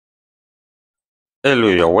Hello,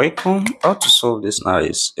 you're welcome. How to solve this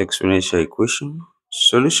nice exponential equation?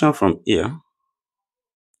 Solution from here.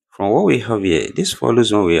 From what we have here, this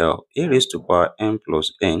follows when we have a raised to power m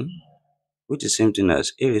plus n, which is same thing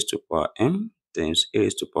as a raised to power m times a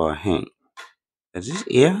raised to power n. As this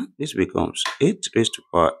here, this becomes 8 raised to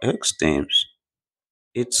power x times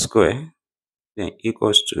 8 square, then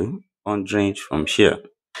equals to 100 from here.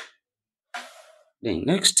 Then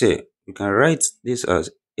next step, we can write this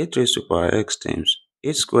as 8 raised to power x times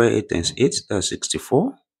 8 square 8 times 8, that's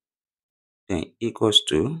 64. Then equals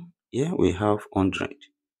to, here we have 100.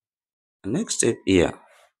 The next step here,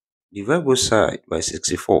 divide both sides by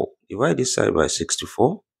 64. Divide this side by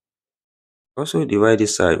 64. Also divide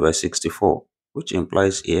this side by 64, which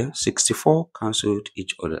implies here 64 cancelled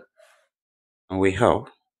each other. And we have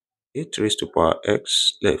 8 raised to power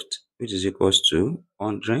x left, which is equals to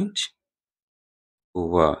 100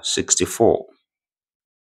 over 64.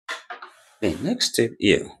 Then next step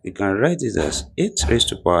here, we can write this as 8 raised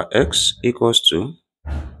to power x equals to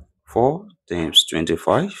 4 times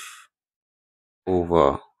 25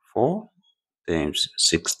 over 4 times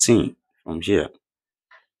 16 from here.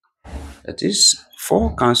 That is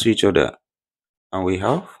 4 cancel each other, and we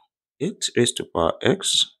have 8 raised to power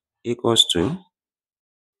x equals to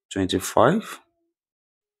 25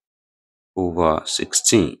 over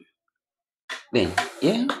 16. Then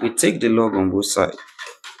here we take the log on both sides,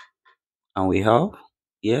 and we have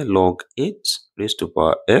here log 8 raised to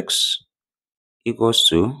power x equals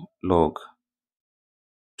to log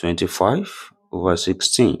 25 over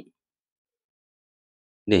 16.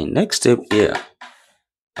 Then next step here,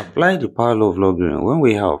 apply the power law of logarithm when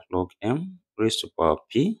we have log m raised to power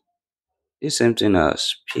p, the same thing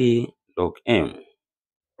as p log m.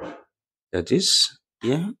 That is,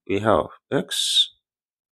 here we have x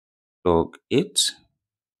log 8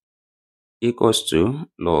 equals to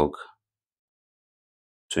log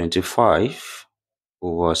 25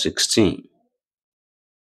 over 16.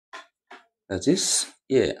 That is,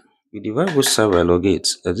 here we divide both sides by log 8.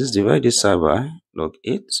 That is, divide this side by log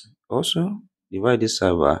 8. Also, divide this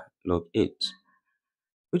side by log 8.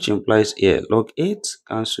 Which implies here log 8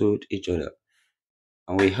 cancelled each other.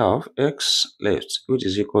 And we have x left, which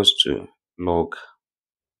is equals to log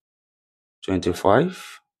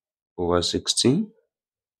 25 over 16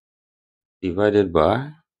 divided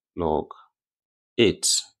by log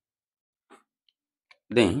 8.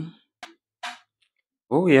 Then,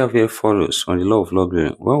 what we have here follows from the law of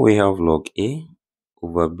logarithm. When we have log a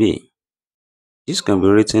over b, this can be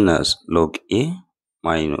written as log a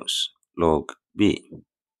minus log b.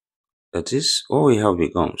 That is, what we have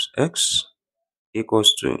becomes x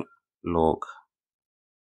equals to log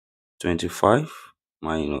 25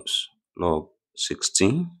 minus log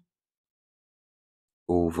 16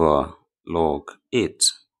 over log 8.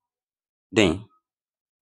 Then,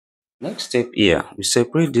 next step here, we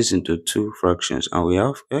separate this into two fractions, and we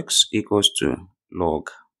have x equals to log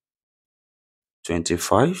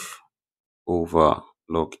 25 over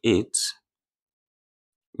log 8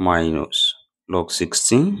 minus log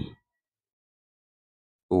 16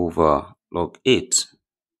 over log 8.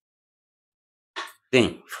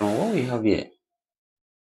 Then, from what we have here,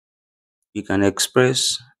 you can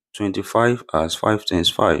express 25 as 5 times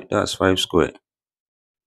 5, that's 5 squared,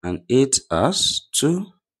 and 8 as 2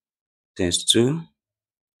 times 2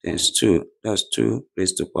 times 2, that's 2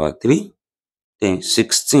 raised to power 3. Then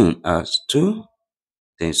 16 as 2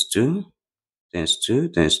 times 2 times 2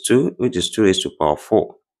 times 2, which is 2 raised to power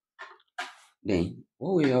 4. Then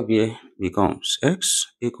what we have here becomes x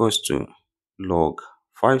equals to log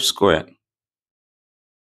 5 squared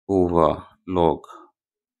over log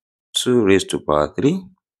 2 raised to power 3.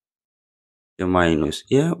 The minus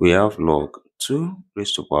here we have log 2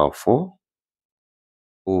 raised to power 4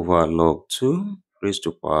 over log 2 raised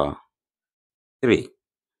to power 3.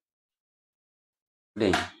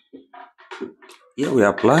 Then here we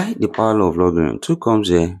apply the power law of logarithm. 2 comes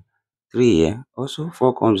here, 3 here, also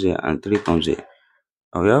 4 comes here, and 3 comes here.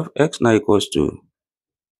 And we have x now equals to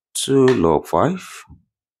 2 log 5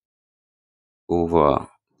 over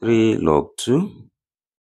 3 log 2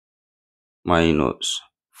 minus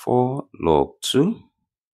 4 log 2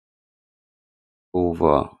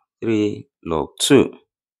 over 3 log 2.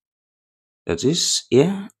 That is,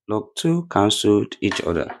 here log 2 cancelled each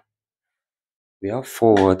other. We have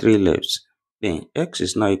 4 over 3 left. Then x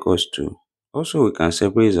is now equals to, also we can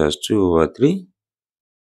separate as 2 over 3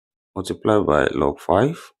 multiplied by log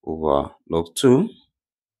 5 over log 2,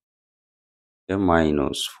 then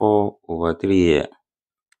minus 4 over 3 here.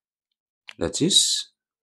 That is,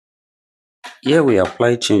 here we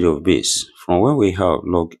apply change of base from when we have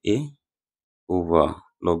log a over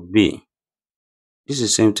log b. This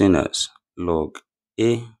is same thing as log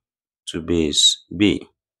a to base b.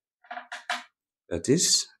 That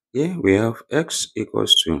is, here we have x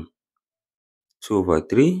equals to 2 over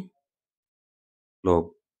 3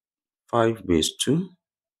 log 5 base 2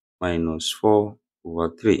 minus 4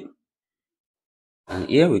 over 3. And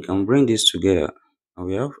here we can bring this together, and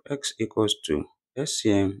we have x equals to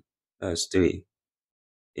SCM, that's 3.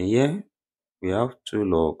 And here we have 2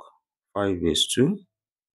 log 5 base 2,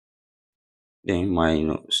 then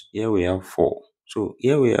minus, here we have 4. So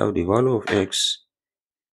here we have the value of x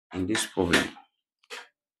in this problem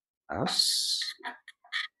as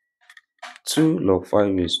 2 log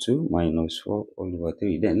 5 base 2 minus 4 all over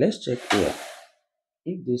 3. Then let's check here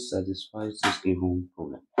if this satisfies this given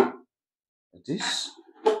problem. That is,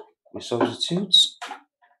 we substitute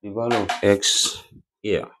the value of x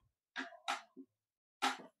here,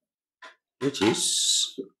 which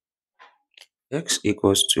is x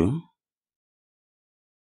equals to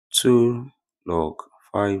 2 log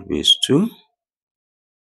 5 base 2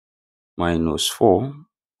 minus 4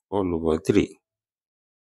 all over 3.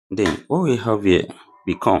 Then what we have here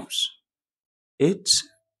becomes 8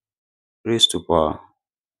 raised to power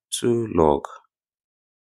 2 log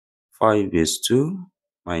 5 base 2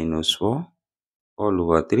 minus 4 all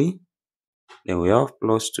over 3. Then we have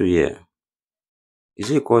plus 2 here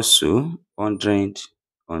is equals to 100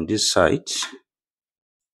 on this side.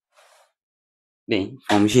 Then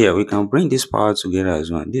from here we can bring this power together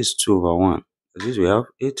as one. This is 2 over 1. That is, we have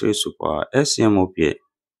 8 raised to power SCM up here,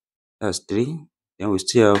 that's 3. Then we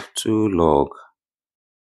still have 2 log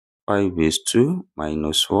 5 base 2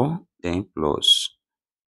 minus 4, then plus,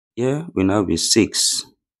 here will now be 6.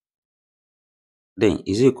 Then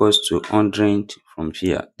is equals to 100 from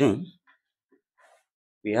here. Then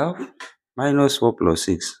we have minus 4 plus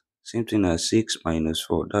 6, same thing as 6 minus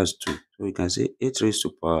 4, that's 2. So we can say 8 raised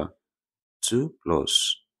to power 2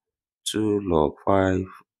 plus 2 log 5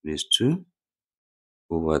 base 2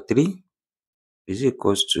 over 3 is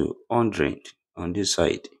equals to 100 on this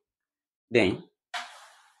side. Then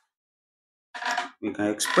we can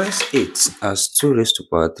express it as 2 raised to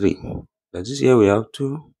power 3. That is, here we have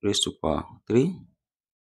 2 raised to power 3,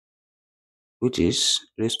 which is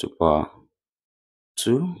raised to power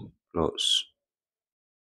 2 plus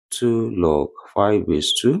 2 log 5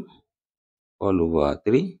 base 2 all over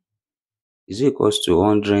 3 is equals to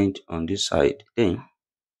 100 on this side. Then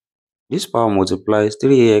this power multiplies,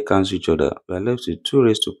 3 here cancel each other. We are left with 2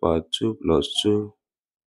 raised to power 2 plus 2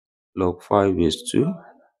 log 5 base 2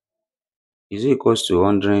 is equals to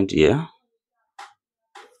 100 here.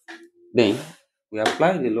 Then we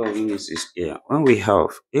apply the law of indices here. When we have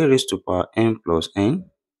a raised to power m plus n,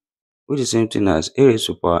 which is the same thing as a raised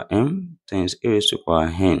to power m times a raised to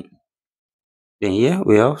power n. Then here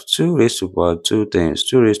we have 2 raised to power 2 times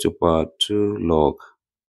 2 raised to power 2 log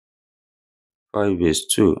 5 base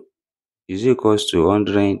 2 is equals to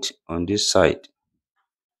 100 on this side.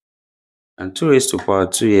 And 2 raised to power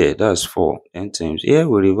 2 here, that's 4. N times here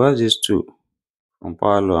we reverse this 2 from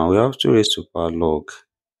power law, and we have 2 raised to power log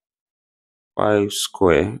 5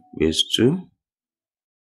 square base 2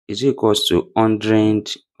 is equals to 100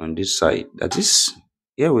 on this side. That is,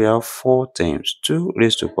 here we have 4 times 2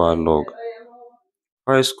 raised to power log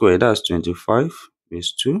 5 square, that's 25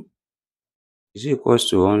 base 2 is equals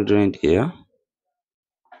to 100 here.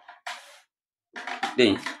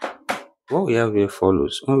 Then what we have here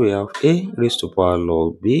follows. When we have a raised to power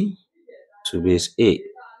log b to base a,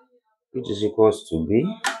 which is equals to b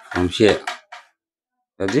from here.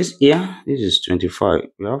 That is, here this is 25.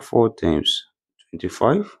 We have 4 times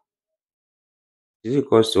 25 is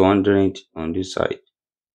equals to 100 on this side.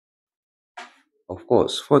 Of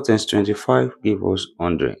course, 4 times 25 gives us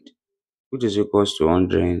 100, which is equals to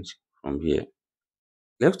 100 from here.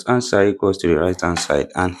 Left hand side equals to the right hand side,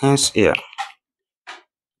 and hence here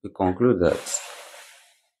we conclude that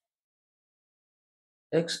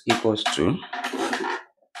x equals to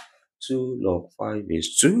 2 log 5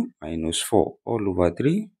 base 2 minus 4 all over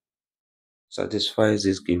 3 satisfies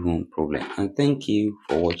this given problem. And thank you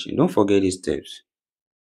for watching. Don't forget these steps.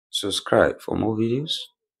 Subscribe for more videos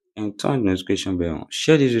and turn the notification bell on.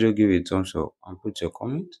 Share this video, give it a thumbs up, and put your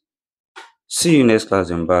comment. See you next class,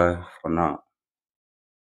 and bye for now.